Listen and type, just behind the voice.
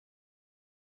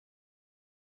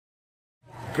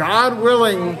God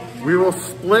willing, we will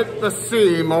split the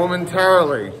sea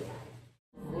momentarily.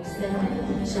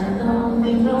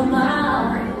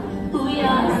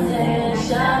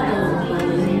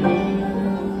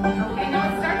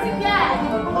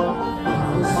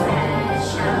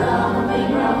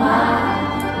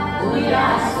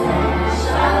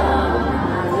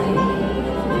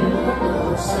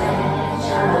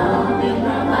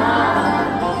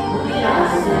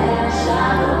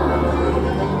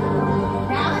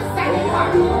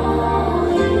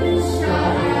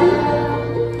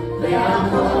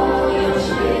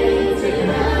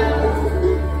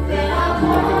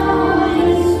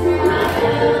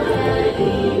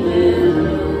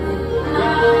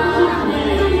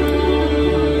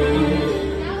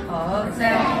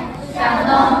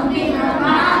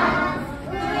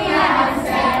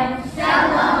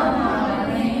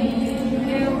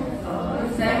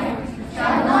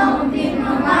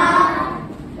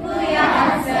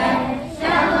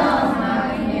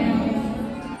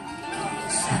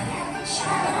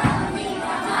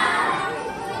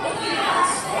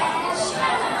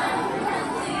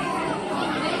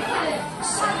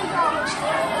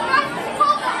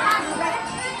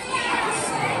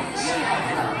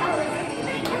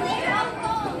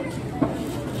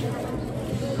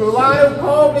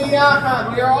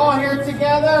 We are all here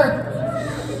together,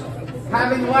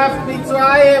 having left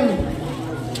Mitzrayim,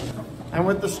 and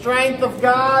with the strength of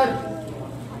God,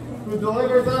 who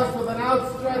delivers us with an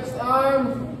outstretched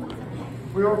arm,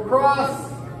 we will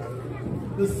cross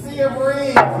the Sea of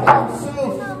Reeds,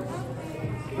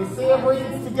 the Sea of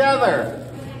Reeds together.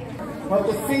 But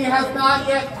the sea has not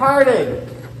yet parted,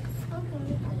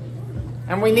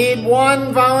 and we need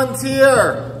one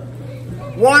volunteer.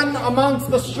 One amongst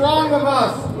the strong of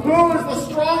us. Who is the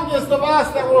strongest of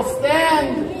us that will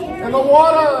stand in the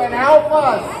water and help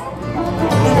us?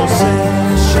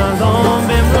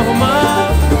 Shalom